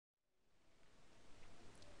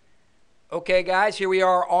Okay guys, here we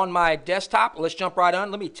are on my desktop. Let's jump right on.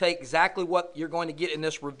 Let me tell you exactly what you're going to get in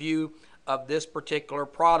this review of this particular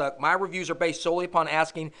product. My reviews are based solely upon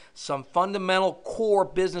asking some fundamental core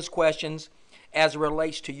business questions as it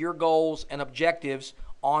relates to your goals and objectives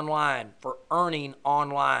online, for earning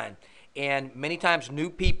online. And many times new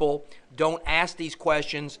people don't ask these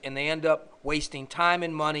questions and they end up wasting time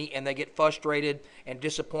and money, and they get frustrated and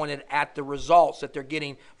disappointed at the results that they're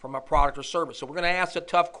getting from a product or service. So we're going to ask the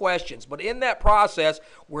tough questions, but in that process,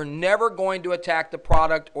 we're never going to attack the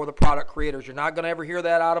product or the product creators. You're not going to ever hear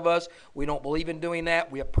that out of us. We don't believe in doing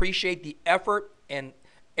that. We appreciate the effort and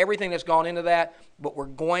everything that's gone into that, but we're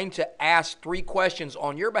going to ask 3 questions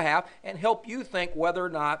on your behalf and help you think whether or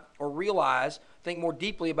not, or think more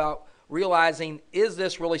deeply about realizing, is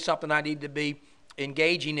this really something I need to be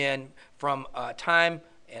engaging in from time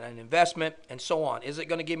and an investment and so on? Is it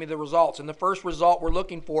going to give me the results? And the first result we're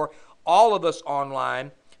looking for, all of us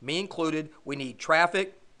online, me included, we need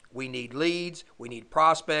traffic, we need leads, we need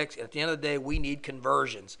prospects, and at the end of the day, we need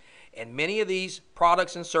conversions. And many of these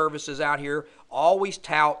products and services out here always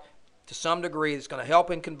tout to some degree it's going to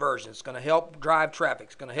help in conversion, it's going to help drive traffic,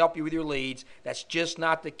 it's going to help you with your leads. That's just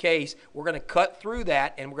not the case. We're going to cut through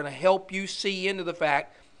that, and we're going to help you see into the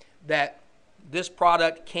fact that this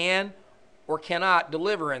product can or cannot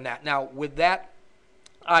deliver in that. Now, with that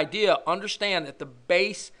idea, understand that the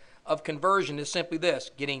base of conversion is simply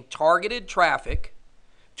this: getting targeted traffic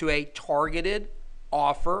to a targeted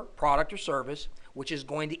offer, product or service, which is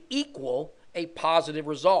going to equal a positive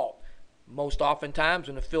result. Most oftentimes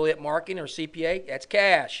in affiliate marketing or CPA, that's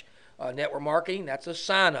cash. Network marketing, that's a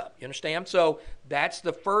sign up. You understand? So that's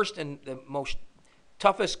the first and the most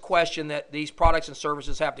toughest question that these products and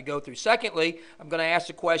services have to go through. Secondly, I'm going to ask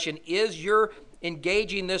the question, is your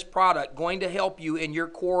engaging this product going to help you in your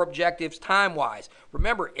core objectives time-wise?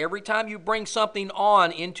 Remember, every time you bring something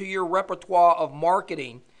on into your repertoire of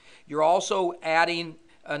marketing, you're also adding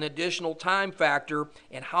an additional time factor,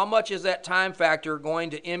 and how much is that time factor going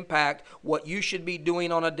to impact what you should be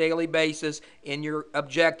doing on a daily basis in your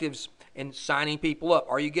objectives and signing people up?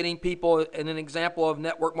 Are you getting people, in an example of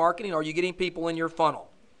network marketing, are you getting people in your funnel?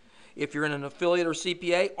 If you're in an affiliate or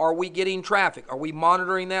CPA, are we getting traffic? Are we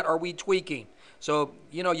monitoring that? Are we tweaking? So,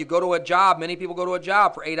 you know, you go to a job, many people go to a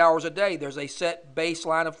job for 8 hours a day. There's a set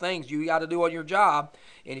baseline of things you got to do on your job,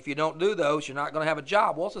 and if you don't do those, you're not going to have a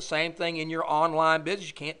job. Well, it's the same thing in your online business.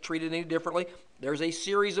 You can't treat it any differently. There's a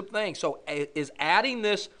series of things. So is adding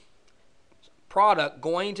this product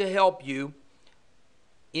going to help you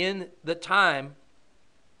in the time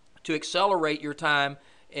to accelerate your time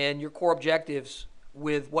and your core objectives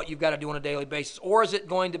with what you've got to do on a daily basis? Or is it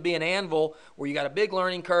going to be an anvil where you got a big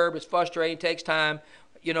learning curve, it's frustrating, takes time?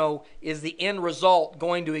 You know, is the end result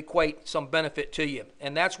going to equate some benefit to you?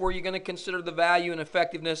 And that's where you're going to consider the value and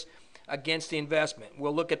effectiveness against the investment.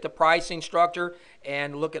 We'll look at the pricing structure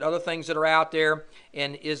and look at other things that are out there,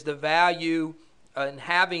 and is the value in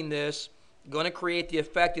having this going to create the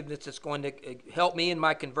effectiveness that's going to help me in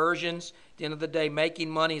my conversions? At the end of the day, making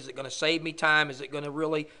money, is it going to save me time? Is it going to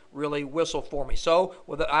really, really whistle for me? So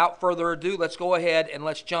without further ado, let's go ahead and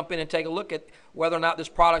let's jump in and take a look at whether or not this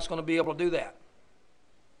product's going to be able to do that.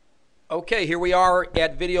 Okay, here we are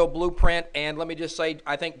at Video Blueprint, and let me just say,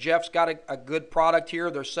 I think Jeff's got a good product here.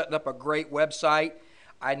 They're setting up a great website.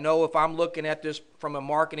 I know if I'm looking at this from a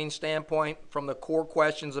marketing standpoint, from the core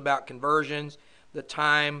questions about conversions, the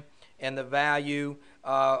time, and the value,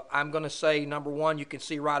 I'm going to say, number one, you can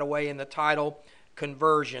see right away in the title,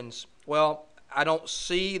 conversions. Well, I don't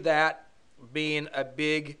see that being a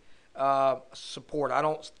big support. I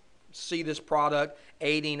don't see this product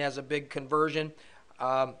aiding as a big conversion.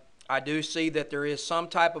 I do see that there is some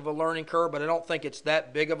type of a learning curve, but I don't think it's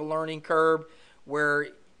that big of a learning curve where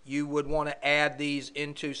you would want to add these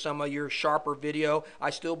into some of your sharper video.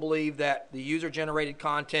 I still believe that the user-generated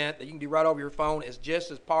content that you can do right over your phone is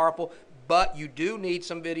just as powerful, but you do need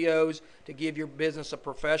some videos to give your business a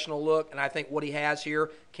professional look, and I think what he has here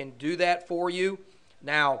can do that for you.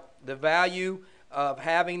 Now, the value of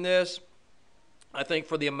having this, I think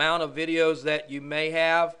for the amount of videos that you may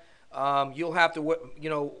have, you'll have to, you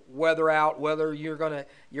know, weather out whether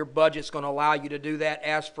your budget's going to allow you to do that.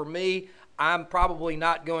 As for me, I'm probably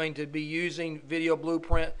not going to be using Video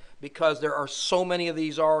Blueprint because there are so many of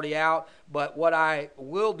these already out. But what I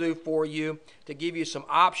will do for you to give you some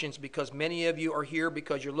options, because many of you are here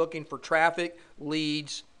because you're looking for traffic,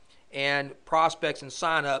 leads, and prospects and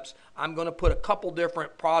signups, I'm going to put a couple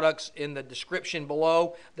different products in the description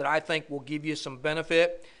below that I think will give you some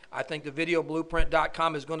benefit. I think the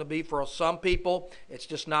videoblueprint.com is going to be for some people. It's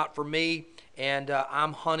just not for me. And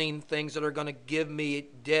I'm hunting things that are going to give me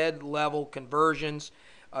dead level conversions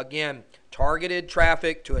again, targeted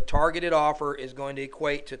traffic to a targeted offer is going to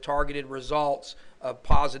equate to targeted results of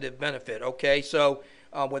positive benefit. Okay, so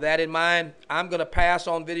with that in mind, I'm going to pass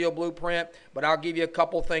on Video Blueprint, but I'll give you a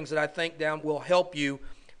couple things that I think will help you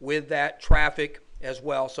with that traffic as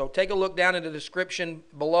well. So take a look down in the description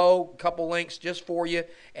below, a couple links just for you,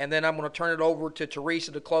 and then I'm going to turn it over to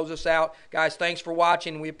Teresa to close us out. Guys, thanks for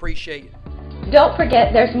watching. We appreciate it. Don't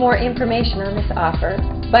forget there's more information on this offer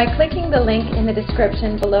by clicking the link in the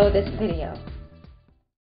description below this video.